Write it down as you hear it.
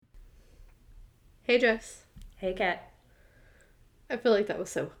Hey, Jess. Hey, Kat. I feel like that was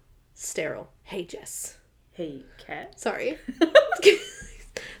so sterile. Hey, Jess. Hey, Kat. Sorry.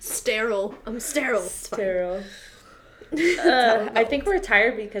 Sterile. I'm sterile. It's fine. Sterile. I think we're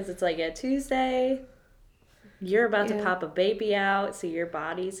tired because it's like a Tuesday. You're about to pop a baby out, so your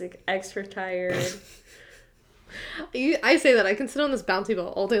body's extra tired. I say that I can sit on this bouncy ball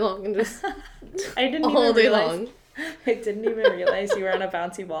all day long and just I didn't all even day realize. long. I didn't even realize you were on a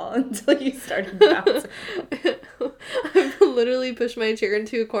bouncy ball until you started bouncing. I've literally pushed my chair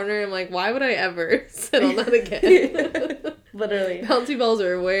into a corner and I'm like, why would I ever sit on that again? Literally. Bouncy balls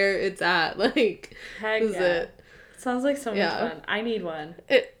are where it's at. Like, Heck this is yeah. it. Sounds like so much fun. I need one.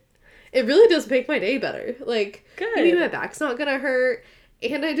 It really does make my day better. Like, Good. maybe my back's not gonna hurt,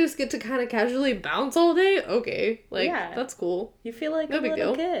 and I just get to kind of casually bounce all day. Okay, like, that's cool. You feel like No a big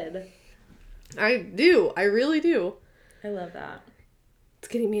little deal. kid. I do. I really do. I love that. It's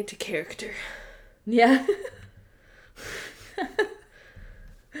getting me into character. Yeah.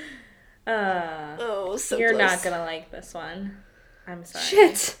 So You're close. not gonna like this one. I'm sorry.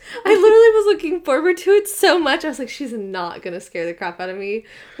 Shit! I literally was looking forward to it so much. I was like, she's not gonna scare the crap out of me.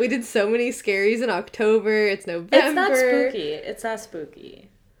 We did so many scaries in October. It's November. It's not spooky. It's not spooky.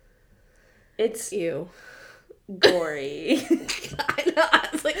 It's Ew. gory. I know. I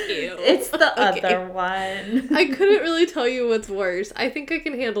was like, ew. It's the Okay. other one. I couldn't really tell you what's worse. I think I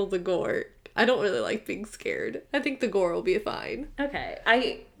can handle the gore. I don't really like being scared. I think the gore will be fine. Okay.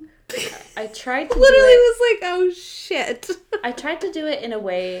 I tried to Literally do was like, oh shit. I tried to do it in a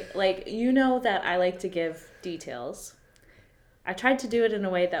way, like, you know that I like to give details. I tried to do it in a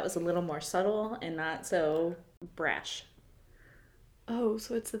way that was a little more subtle and not so brash. Oh,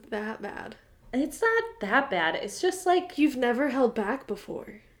 so it's that bad. It's not that bad. It's just like, You've never held back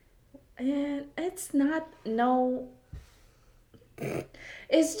before. it's not, no.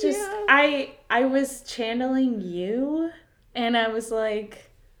 It's just, Yeah. I was channeling you, and I was like,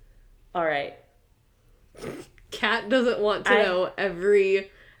 all right. Kat doesn't want to know every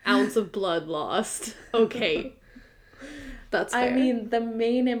ounce of blood lost. Okay. That's fair. I mean, the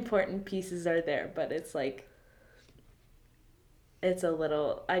main important pieces are there, but it's like, it's a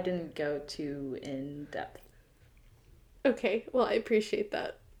little, I didn't go too in depth. Okay, well, I appreciate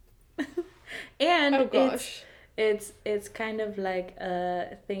that. And Oh gosh. it's kind of like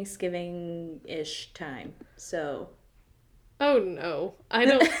a Thanksgiving-ish time. So Oh no. I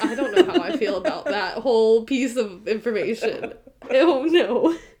don't know how I feel about that whole piece of information. Oh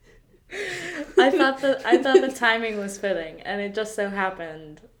no. I thought the timing was fitting, and it just so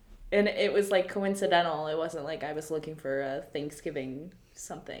happened, and it was like coincidental. It wasn't like I was looking for a Thanksgiving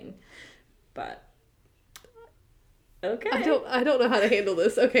something, but okay. I don't know how to handle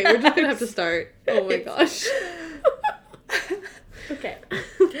this. Okay, we're just gonna have to start. Oh my gosh. Okay,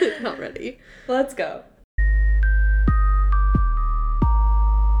 Not ready. let's go.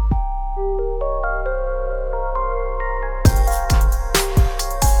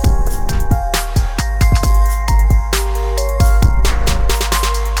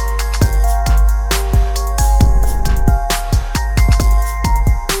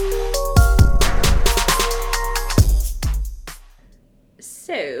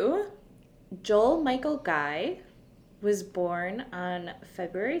 So, Joel Michael Guy was born on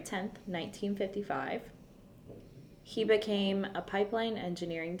February 10th, 1955. He became a pipeline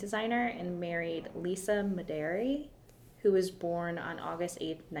engineering designer and married Lisa Maderi, who was born on August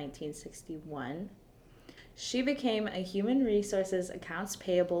 8th, 1961. She became a human resources accounts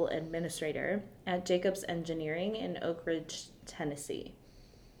payable administrator at Jacobs Engineering in Oak Ridge, Tennessee.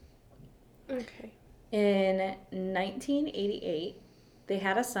 Okay. In 1988, they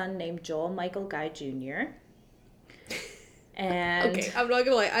had a son named Joel Michael Guy Jr. And Okay, I'm not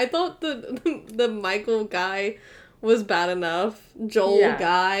gonna lie. I thought the Michael Guy was bad enough. Joel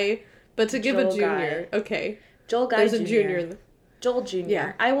Guy. But to give Joel a junior. Guy. Okay. Joel Guy There's Jr. a junior. Joel Jr.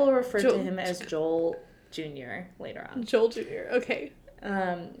 Yeah. I will refer to Joel- him as Joel Jr. later on. Joel Jr. Okay.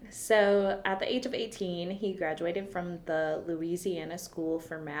 So at the age of 18, he graduated from the Louisiana School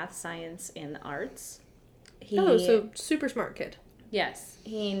for Math, Science, and Arts. So super smart kid. Yes.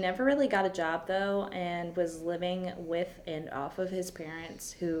 He never really got a job, though, and was living with and off of his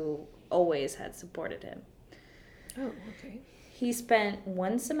parents, who always had supported him. Oh, okay. He spent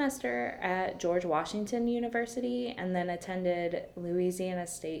one semester at George Washington University and then attended Louisiana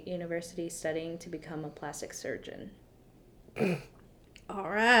State University studying to become a plastic surgeon. All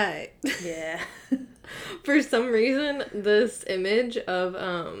right. Yeah. For some reason, this image of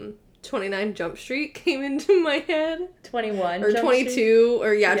 29 Jump Street came into my head. 21. Or Jump 22,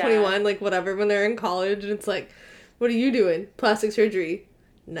 Street. or 21, like whatever, when they're in college, and it's like, what are you doing? Plastic surgery.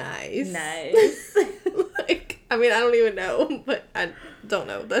 Nice. Nice. Like, I mean, I don't even know, but I don't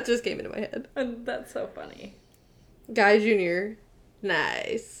know. That just came into my head. And that's so funny. Guy Jr.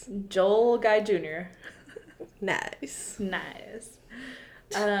 Nice. Joel Guy Jr. Nice. Nice.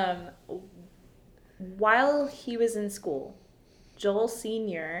 Um, while he was in school, Joel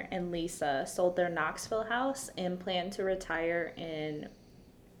Sr. and Lisa sold their Knoxville house and planned to retire in,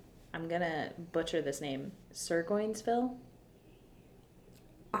 I'm gonna butcher this name, Surgoinsville?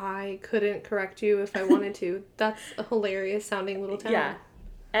 I couldn't correct you if I wanted to. That's a hilarious sounding little town. Yeah.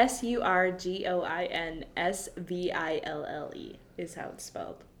 Surgoinsville is how it's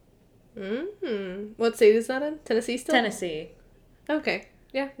spelled. What state is that in? Tennessee still? Tennessee. Okay.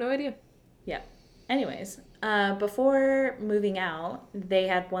 Yeah, no idea. Yeah. Anyways, before moving out, they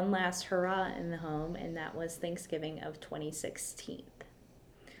had one last hurrah in the home, and that was Thanksgiving of 2016.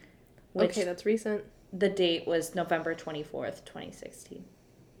 Which Okay, that's recent. the date was November 24th, 2016.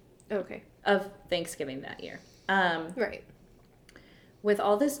 Okay. Of Thanksgiving that year. Right. With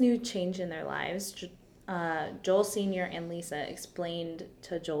all this new change in their lives, Joel Sr. and Lisa explained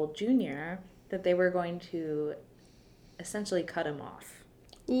to Joel Jr. that they were going to essentially cut him off.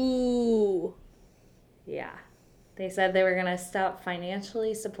 Ooh. Yeah. They said they were going to stop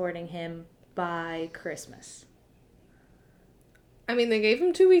financially supporting him by Christmas. I mean, they gave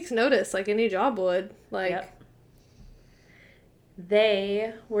him 2 weeks notice, like any job would. Like, Yep.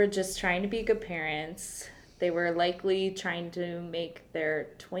 They were just trying to be good parents. They were likely trying to make their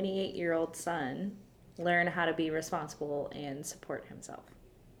 28-year-old son learn how to be responsible and support himself.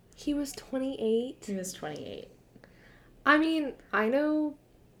 he was 28. He was 28. I mean, I know,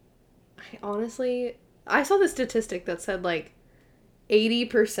 I saw the statistic that said like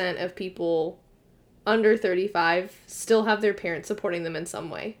 80% of people under 35 still have their parents supporting them in some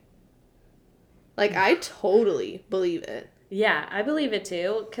way. Like, I totally believe it. Yeah, I believe it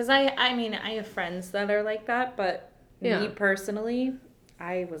too. Because I mean, I have friends that are like that, but me personally,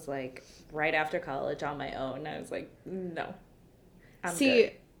 I was like, right after college on my own, I was like, no. I'm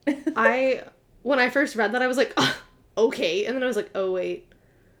See, good. when I first read that, I was like, oh, okay. And then I was like, oh, wait.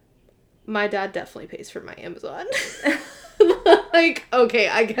 My dad definitely pays for my Amazon. Like, okay,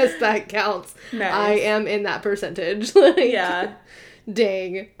 I guess that counts. Nice. I am in that percentage. Like, Yeah.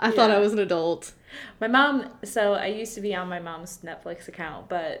 Dang. I thought I was an adult. My mom, so I used to be on my mom's Netflix account,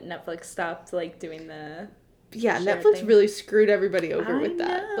 but Netflix stopped like doing the Netflix thing. really screwed everybody over I with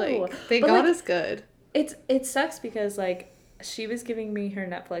that. know. Like, they But, got like, us good. It sucks because like she was giving me her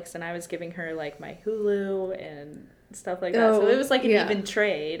Netflix and I was giving her like my Hulu and stuff like that. So it was like an even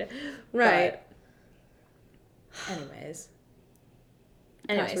trade. Right. But anyways,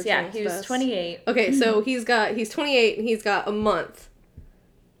 Password yeah, change he was best. 28. Okay, so he's 28 and he's got a month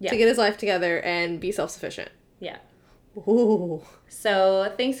to get his life together and be self-sufficient. Yeah. Ooh.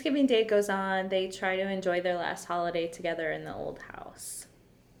 So Thanksgiving Day goes on. They try to enjoy their last holiday together in the old house.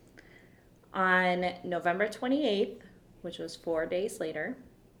 On November 28th, which was 4 days later,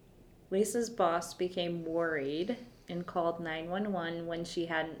 Lisa's boss became worried and called 911 when she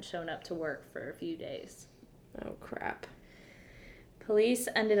hadn't shown up to work for a few days. Oh, crap. Police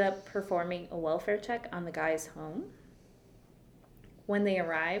ended up performing a welfare check on the guy's home. When they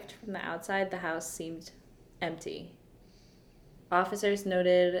arrived from the outside, the house seemed empty. Officers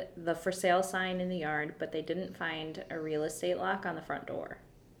noted the for sale sign in the yard, but they didn't find a real estate lock on the front door.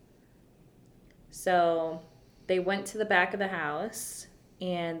 So they went to the back of the house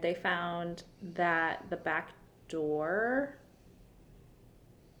and they found that the back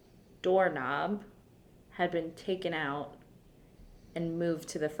doorknob had been taken out and moved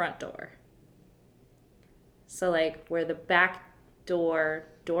to the front door. So like where the back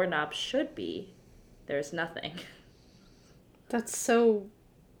doorknob should be, there's nothing. That's so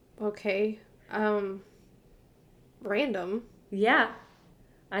okay. Random. Yeah.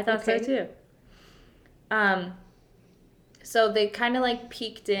 I thought so too. So they kind of like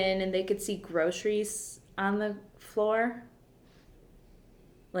peeked in and they could see groceries on the floor.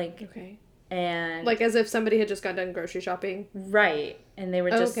 Like, okay. And like as if somebody had just got done grocery shopping. Right. And they were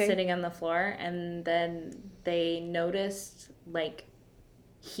just sitting on the floor and then they noticed like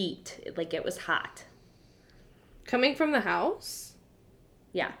heat, like it was hot. Coming from the house?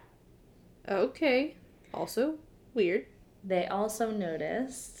 Yeah. Okay. Also weird. They also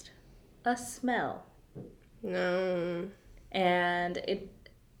noticed a smell. No. And it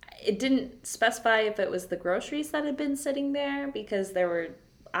didn't specify if it was the groceries that had been sitting there because there were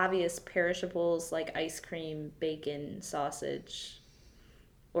obvious perishables like ice cream, bacon, sausage,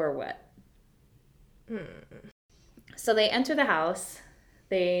 or what. So they enter the house,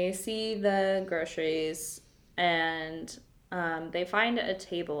 they see the groceries, and They find a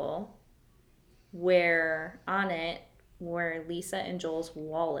table where on it were Lisa and Joel's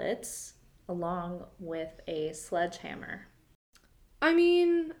wallets along with a sledgehammer. I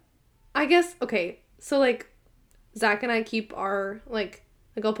mean, I guess, okay, so, like, Zach and I keep our, like,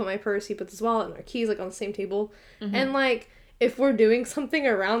 I'll put my purse, he puts his wallet and our keys, like, on the same table. Mm-hmm. And, like, if we're doing something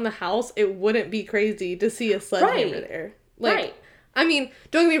around the house, it wouldn't be crazy to see a sledgehammer there. Like, right. I mean,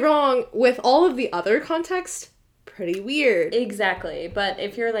 don't get me wrong, with all of the other context, pretty weird. Exactly. But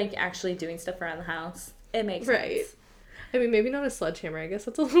if you're, like, actually doing stuff around the house, it makes sense. Right. I mean, maybe not a sledgehammer. I guess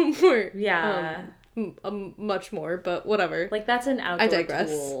that's a little more. Yeah. Much more, but whatever. Like, that's an outdoor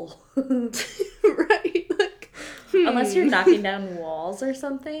tool. Right. Like, unless you're knocking down walls or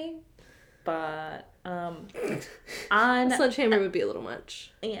something. But, a sledgehammer would be a little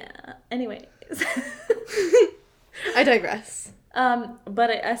much. Yeah. Anyways. I digress. But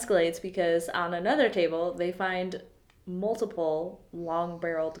it escalates because on another table, they find multiple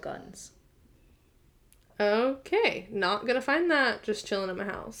long-barreled guns. Okay. Not gonna find that just chilling in my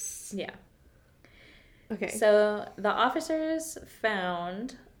house. Yeah. Okay. So the officers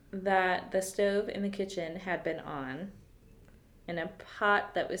found that the stove in the kitchen had been on, and a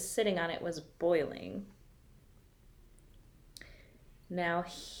pot that was sitting on it was boiling. Now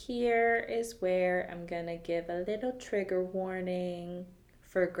here is where I'm going to give a little trigger warning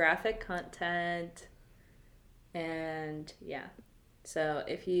for graphic content. And yeah. So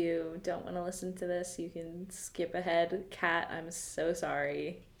if you don't want to listen to this, you can skip ahead. Kat, I'm so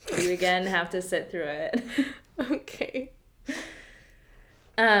sorry. You again have to sit through it. Okay.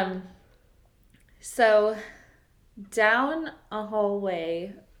 So down a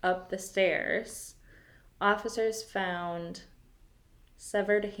hallway up the stairs, officers found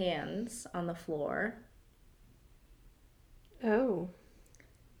severed hands on the floor. Oh.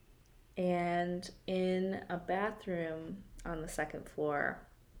 And in a bathroom on the second floor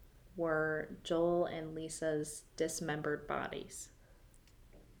were Joel and Lisa's dismembered bodies.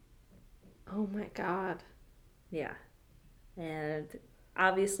 Oh my God. Yeah. And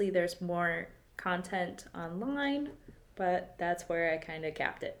obviously there's more content online, but that's where I kind of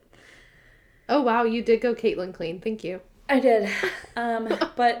capped it. Oh wow, you did go Caitlin clean. Thank you. I did.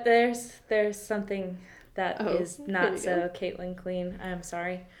 But there's something that is not so Caitlin clean. I'm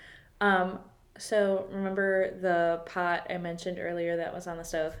sorry. So remember the pot I mentioned earlier that was on the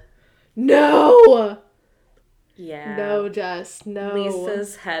stove? No! Yeah. No, Jess, no.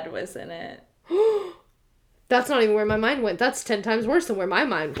 Lisa's head was in it. That's not even where my mind went. That's 10 times worse than where my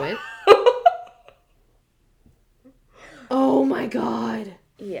mind went. Oh my God.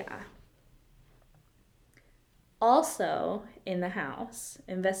 Yeah. Also, in the house,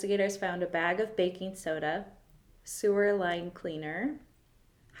 investigators found a bag of baking soda, sewer line cleaner,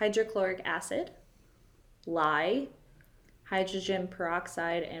 hydrochloric acid, lye, hydrogen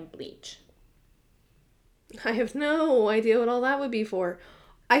peroxide, and bleach. I have no idea what all that would be for.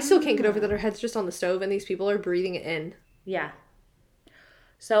 I still can't get over that our head's just on the stove and these people are breathing it in. Yeah.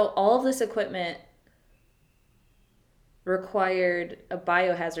 So all of this equipment required a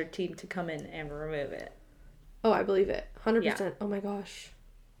biohazard team to come in and remove it. Oh, I believe it. 100%. Yeah. Oh my gosh.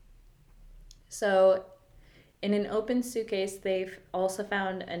 So in an open suitcase, they've also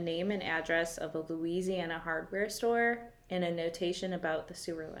found a name and address of a Louisiana hardware store and a notation about the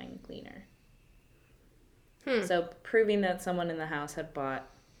sewer line cleaner. So proving that someone in the house had bought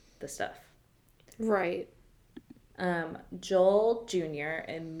the stuff. Right. Joel Jr.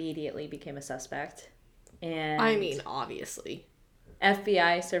 immediately became a suspect. And I mean, obviously.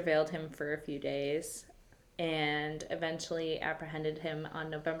 FBI surveilled him for a few days and eventually apprehended him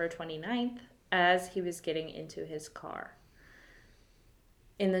on November 29th as he was getting into his car.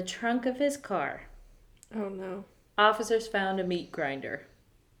 In the trunk of his car, oh no, officers found a meat grinder.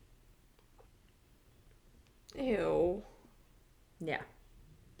 Ew. Yeah.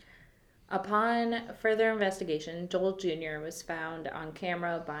 Upon further investigation, Joel Jr. was found on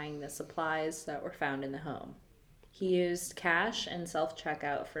camera buying the supplies that were found in the home. He used cash and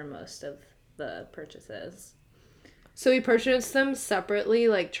self-checkout for most of the purchases. So he purchased them separately,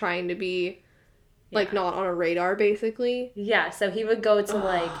 like trying to be like not on a radar, basically? Yeah, so he would go to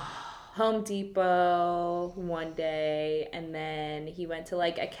like Home Depot one day, and then he went to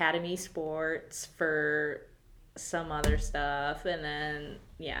like Academy Sports for some other stuff, and then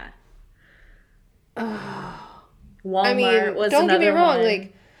Walmart I mean, was don't get me wrong, one.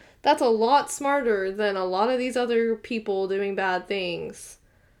 like that's a lot smarter than a lot of these other people doing bad things.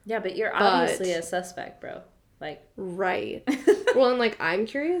 Yeah, but you're obviously a suspect, bro. Like, right. Well, and like I'm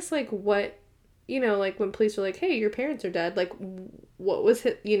curious, like what, like when police are like, "Hey, your parents are dead." Like, what was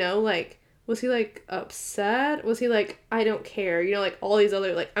it? Like Was he, like, upset? Was he, like, I don't care? You know, like, all these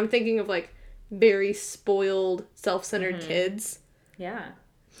other, like, I'm thinking of, like, very spoiled, self-centered kids. Yeah.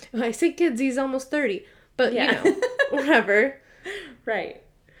 When I say kids, he's almost 30. But, you Yeah. know, whatever. Right.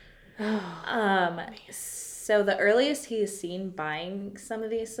 So the earliest he is seen buying some of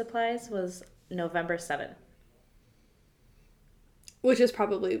these supplies was November 7th. Which is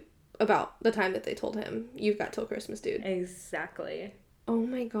probably about the time that they told him, you've got till Christmas, dude. Exactly. Oh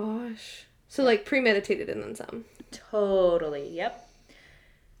my gosh. So, like, premeditated and then some. Totally. Yep.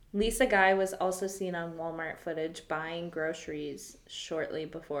 Lisa Guy was also seen on Walmart footage buying groceries shortly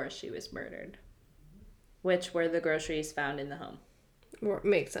before she was murdered, which were the groceries found in the home.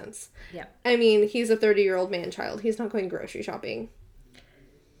 Makes sense. Yeah. I mean, he's a 30-year-old man-child. He's not going grocery shopping.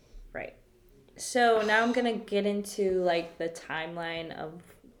 Right. So now I'm going to get into, like, the timeline of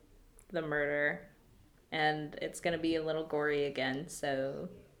the murder, and it's going to be a little gory again, so...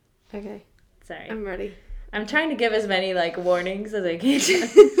 Okay. Sorry. I'm ready. I'm trying to give as many, like, warnings as I can.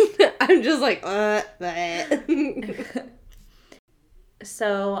 I'm just like,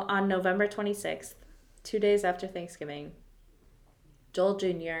 So, on November 26th, 2 days after Thanksgiving, Joel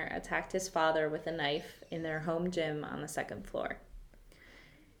Jr. attacked his father with a knife in their home gym on the second floor.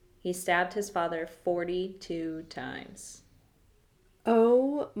 He stabbed his father 42 times.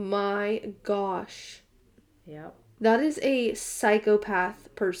 Oh my gosh. Yep. That is a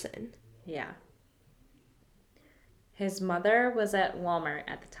psychopath person. Yeah. His mother was at Walmart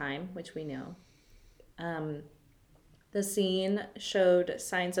at the time, which we know. The scene showed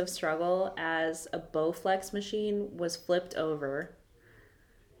signs of struggle as a Bowflex machine was flipped over.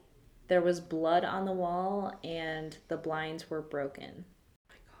 There was blood on the wall and the blinds were broken. Oh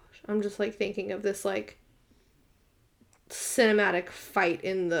my gosh. I'm just like thinking of this like cinematic fight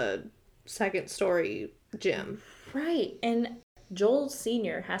in the second story gym. Right. And Joel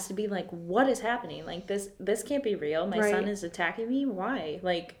Sr. has to be like, what is happening? Like, this can't be real. My son is attacking me. Why?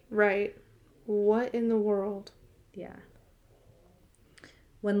 Like... Right. What in the world? Yeah.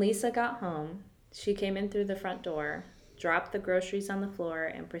 When Lisa got home, she came in through the front door, dropped the groceries on the floor,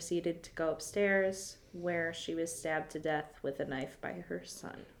 and proceeded to go upstairs, where she was stabbed to death with a knife by her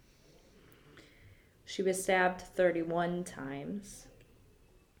son. She was stabbed 31 times,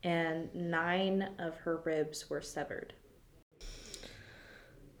 and 9 of her ribs were severed.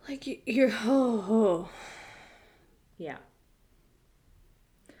 Like, you're... Oh. Yeah.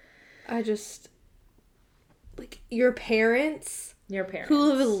 I just... Like, your parents... Your parents.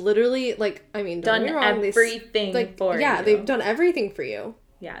 Who have literally, like, I mean, done everything for you. Yeah, they've done everything for you.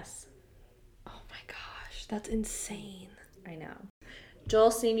 Yes. Oh my gosh, that's insane. I know. Joel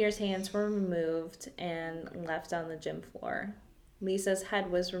Sr.'s hands were removed and left on the gym floor. Lisa's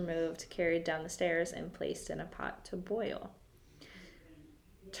head was removed, carried down the stairs, and placed in a pot to boil.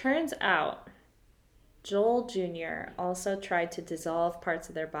 Turns out, Joel Jr. also tried to dissolve parts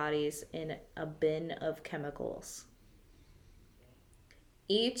of their bodies in a bin of chemicals.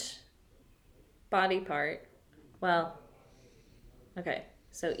 Each body part,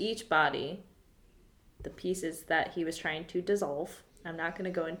 so each body, the pieces that he was trying to dissolve, I'm not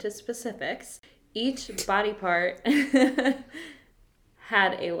going to go into specifics, each body part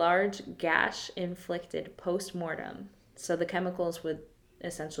had a large gash inflicted post-mortem, so the chemicals would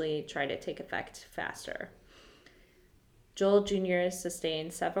essentially try to take effect faster. Joel Jr.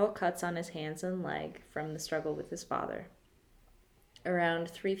 sustained several cuts on his hands and leg from the struggle with his father.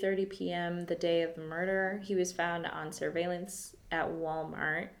 Around 3:30 p.m. the day of the murder, he was found on surveillance at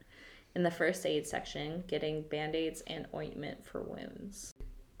Walmart in the first aid section, getting Band-Aids and ointment for wounds.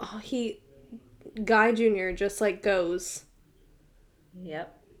 Oh, Guy Jr. just, like, goes...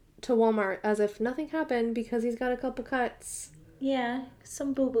 Yep. To Walmart as if nothing happened because he's got a couple cuts. Yeah,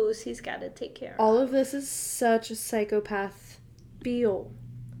 some boo-boos he's got to take care of. All of this is such a psychopath feel.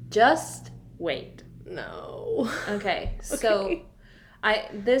 Just wait. No. Okay, so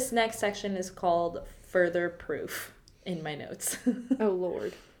this next section is called Further Proof in my notes. Oh,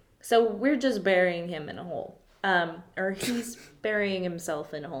 Lord. So we're just burying him in a hole. Or he's burying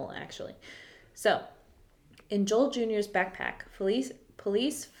himself in a hole, actually. So, in Joel Jr.'s backpack,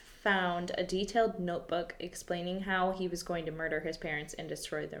 police found a detailed notebook explaining how he was going to murder his parents and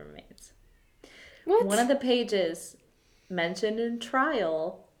destroy their remains. What? One of the pages mentioned in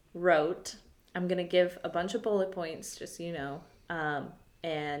trial wrote, I'm going to give a bunch of bullet points, just so you know,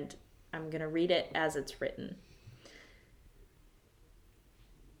 and I'm going to read it as it's written.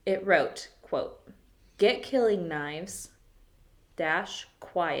 It wrote, quote, "Get killing knives, dash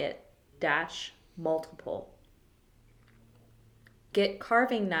quiet, dash multiple. Get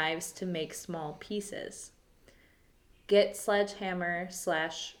carving knives to make small pieces. Get sledgehammer /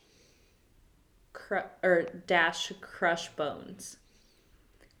 dash crush bones.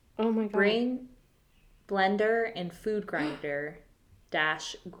 Oh my god. Bring blender and food grinder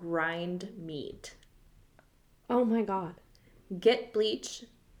dash grind meat. Oh my god. Get bleach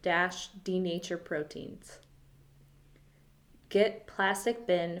dash denature proteins. Get plastic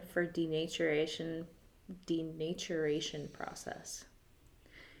bin for denaturation process.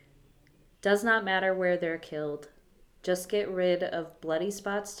 Does not matter where they're killed. Just get rid of bloody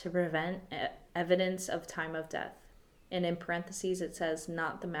spots to prevent evidence of time of death. And in parentheses it says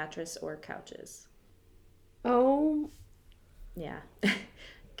not the mattress or couches. Oh. Yeah.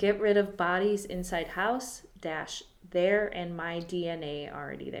 Get rid of bodies inside house dash there and my DNA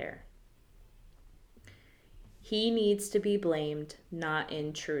already there. He needs to be blamed, not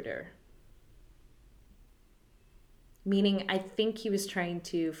intruder. Meaning, I think he was trying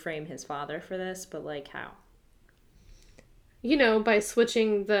to frame his father for this, but like how? You know, by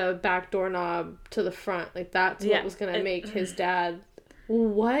switching the back doorknob to the front. Like, that's what was going to make his dad...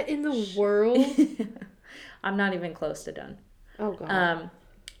 What in the world? I'm not even close to done. Oh, God.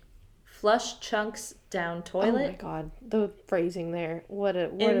 Flush chunks down toilet. Oh, my God. The phrasing there. What are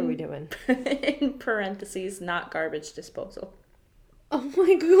we doing? In parentheses, not garbage disposal. Oh,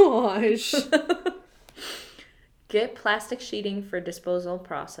 my gosh. Get plastic sheeting for disposal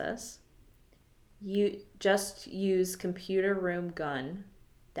process. You just use computer room gun.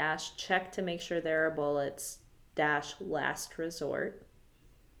 Dash check to make sure there are bullets. Dash last resort.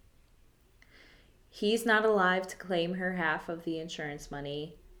 He's not alive to claim her half of the insurance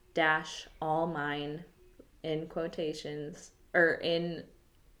money. Dash all mine in quotations or in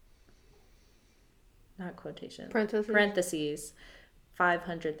not quotations parentheses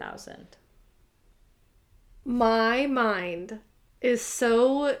 500,000. My mind is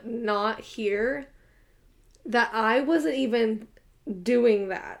so not here that I wasn't even doing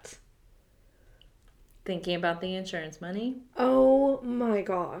that. Thinking about the insurance money? Oh my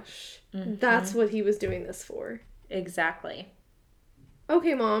gosh. Mm-hmm. That's what he was doing this for. Exactly.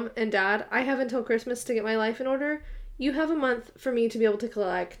 Okay, Mom and Dad, I have until Christmas to get my life in order. You have a month for me to be able to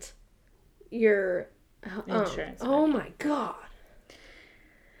collect your insurance money. Oh my god.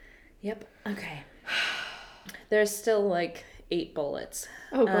 Yep. Okay. There's still like 8 bullets.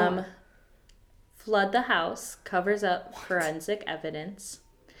 Oh god. Flood the house, covers up forensic evidence.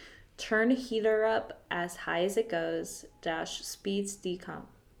 Turn heater up as high as it goes, dash speeds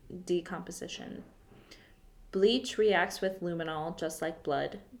decomposition. Bleach reacts with luminol just like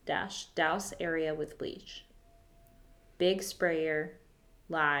blood, dash douse area with bleach. Big sprayer,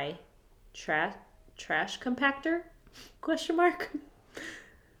 lie, trash compactor, question mark.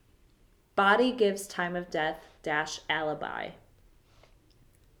 Body gives time of death, dash alibi.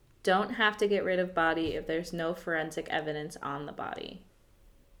 Don't have to get rid of body if there's no forensic evidence on the body.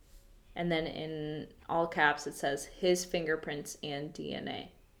 And then in all caps it says his fingerprints and DNA.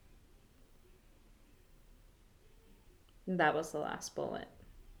 That was the last bullet.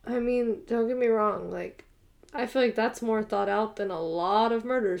 I mean, don't get me wrong, like, I feel like that's more thought out than a lot of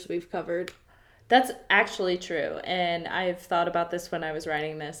murders we've covered. That's actually true. And I've thought about this when I was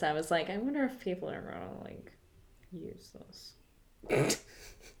writing this. I was like, I wonder if people are gonna, like, use this. This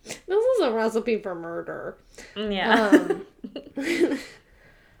is a recipe for murder. Yeah.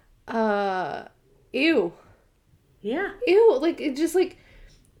 Ew. Yeah. Ew, like, it just, like,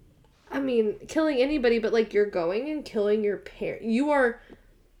 I mean, killing anybody, but, like, you're going and killing your parent. You are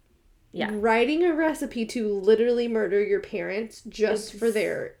writing a recipe to literally murder your parents just for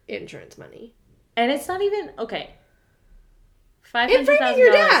their insurance money. And it's not even, okay. In front of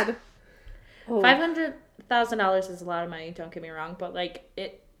your dad! Oh. $500,000 is a lot of money, don't get me wrong, but, like,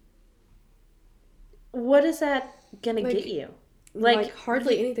 what is that gonna get you? Like,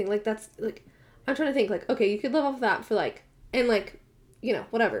 hardly anything. Like, that's, like, I'm trying to think, like, okay, you could live off that for, like, and, like, you know,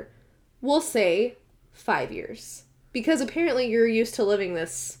 whatever. We'll say 5 years. Because apparently you're used to living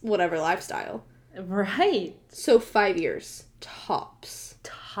this whatever lifestyle. Right. So 5 years. Tops.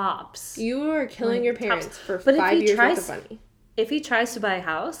 You are killing your parents for 5 years worth of money. If he tries to buy a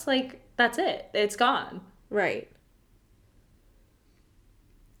house, like, that's it. It's gone. Right.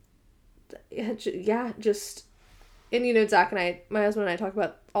 Yeah, just... And, you know, Zach and I, my husband and I talk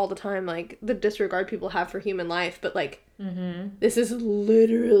about all the time, like, the disregard people have for human life. But, like, this is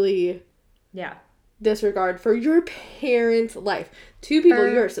literally... Yeah. Disregard for your parents' life. 2 people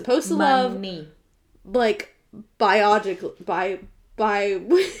you are supposed to love. Like, biologically,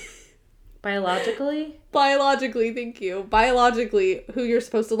 Biologically, thank you. Biologically, who you're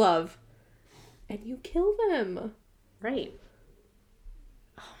supposed to love. And you kill them. Right.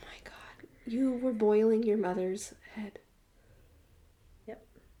 Oh my god. You were boiling your mother's head. Yep.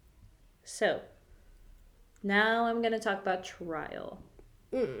 So, Now I'm going to talk about trial.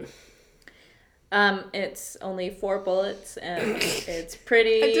 It's only 4 bullets, and it's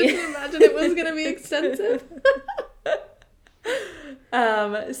pretty... I didn't imagine it was going to be extensive.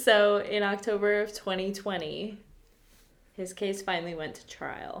 So in October of 2020, his case finally went to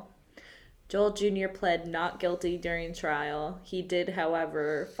trial. Joel Jr. pled not guilty during trial. He did,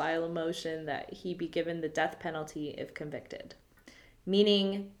 however, file a motion that he be given the death penalty if convicted.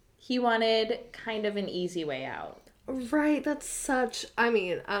 Meaning, he wanted kind of an easy way out. Right, that's such... I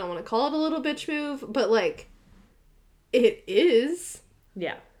mean, I don't want to call it a little bitch move, but, like, it is.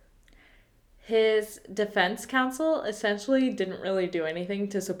 Yeah. His defense counsel essentially didn't really do anything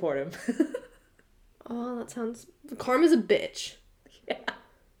to support him. Oh, that sounds... Karma's a bitch. Yeah.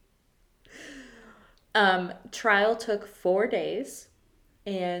 Trial took 4 days,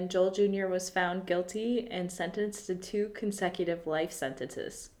 and Joel Jr. was found guilty and sentenced to 2 consecutive life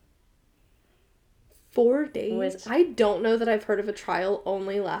sentences. 4 days? I don't know that I've heard of a trial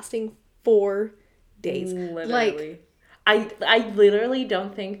only lasting 4 days. Literally. I literally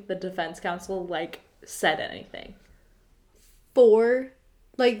don't think the defense counsel, said anything. 4?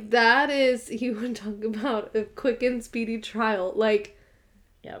 That is... You would talk about a quick and speedy trial.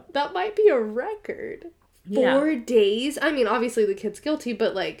 Yep. That might be a record. 4 days? I mean, obviously the kid's guilty,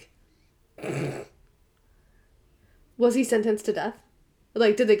 but, was he sentenced to death?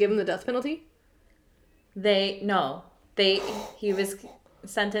 Did they give him the death penalty? He was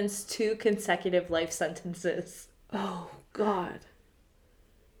sentenced 2 consecutive life sentences. Oh, God.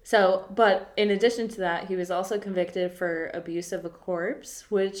 So, but in addition to that, he was also convicted for abuse of a corpse,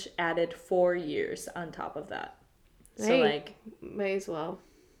 which added 4 years on top of that. Hey, may as well.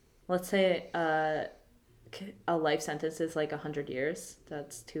 Let's say a life sentence is 100 years.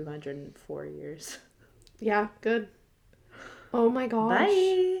 That's 204 years. Yeah, good. Oh my gosh.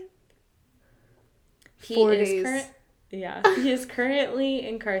 Bye. 4 days. He is currently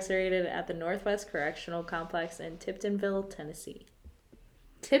incarcerated at the Northwest Correctional Complex in Tiptonville, Tennessee.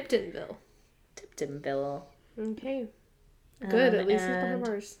 Tiptonville. Okay. Good. At least he's behind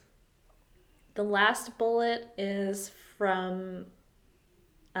bars. The last bullet is from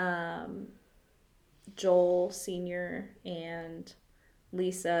Joel Sr. and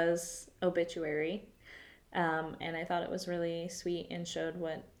Lisa's obituary. And I thought it was really sweet and showed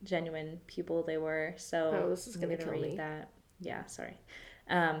what genuine people they were. So this is going to kill me. That. Yeah, sorry.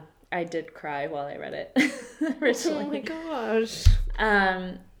 I did cry while I read it originally. Oh my gosh.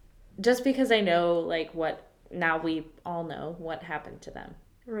 Just because I know, now we all know what happened to them.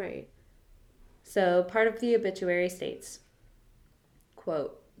 Right. So part of the obituary states,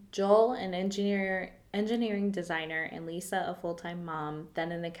 quote, Joel, an engineering designer, and Lisa, a full-time mom,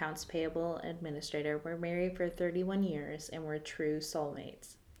 then an accounts payable administrator, were married for 31 years and were true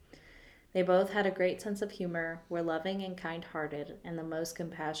soulmates. They both had a great sense of humor, were loving and kind-hearted, and the most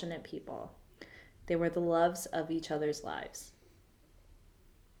compassionate people. They were the loves of each other's lives.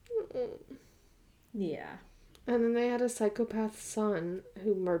 Yeah. And then they had a psychopath son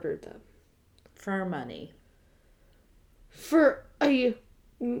who murdered them. For money. For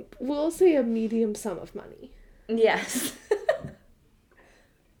we'll say a medium sum of money. Yes.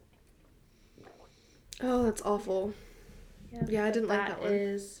 Oh, that's awful. Yeah, I didn't like that one. That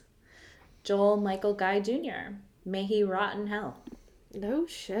is Joel Michael Guy Jr. May he rot in hell. No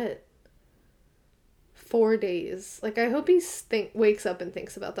shit. 4 days. I hope he wakes up and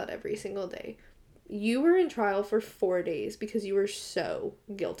thinks about that every single day. You were in trial for 4 days because you were so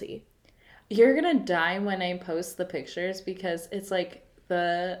guilty. You're gonna die when I post the pictures because it's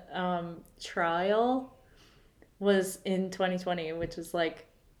the trial was in 2020, which is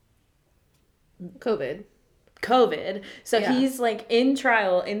COVID. So he's in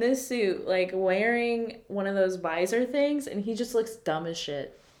trial in this suit, wearing one of those visor things, and he just looks dumb as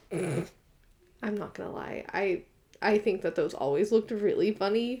shit. I'm not gonna lie. I think that those always looked really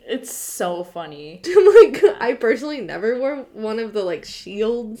funny. It's so funny. I personally never wore one of the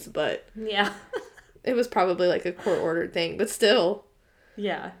shields, but yeah, it was probably a court-ordered thing, but still.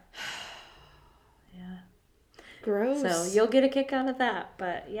 Yeah. Yeah. Gross. So you'll get a kick out of that,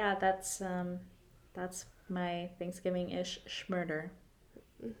 but yeah, that's my Thanksgiving-ish schmurder.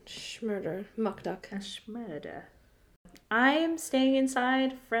 Schmurder. Muck duck. A schmurder. I'm staying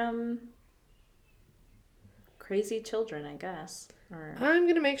inside from crazy children, I guess. I'm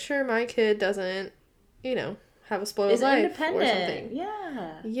gonna make sure my kid doesn't, have a spoiled life or something.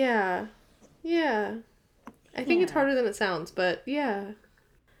 Yeah. Yeah. I think it's harder than it sounds, but yeah.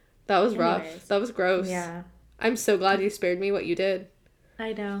 That was rough. That was gross. Yeah. I'm so glad you spared me what you did.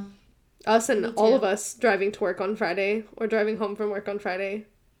 I know. Us and all of us driving to work on Friday or driving home from work on Friday.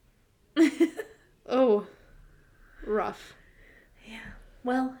 Oh. Rough. Yeah.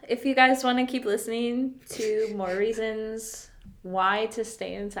 Well, if you guys want to keep listening to more reasons why to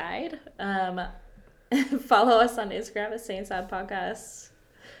stay inside, follow us on Instagram at Stay Inside Podcasts.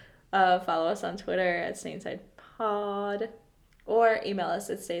 Follow us on Twitter at Stay Inside Pod, or email us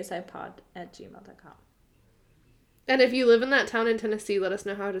at stayinsidepod@gmail.com. And if you live in that town in Tennessee, let us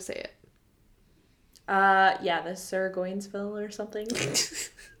know how to say it. Yeah, the Sir Goinsville or something.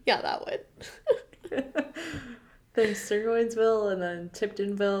 Yeah, that would. There's Sir Goinsville and then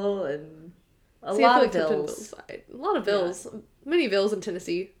Tiptonville and a See, lot I of feel like bills. A lot of bills. Yeah. Many bills in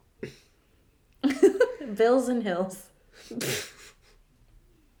Tennessee. Bills and hills.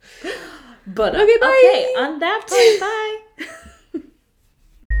 But okay, bye. Okay, on that point, bye.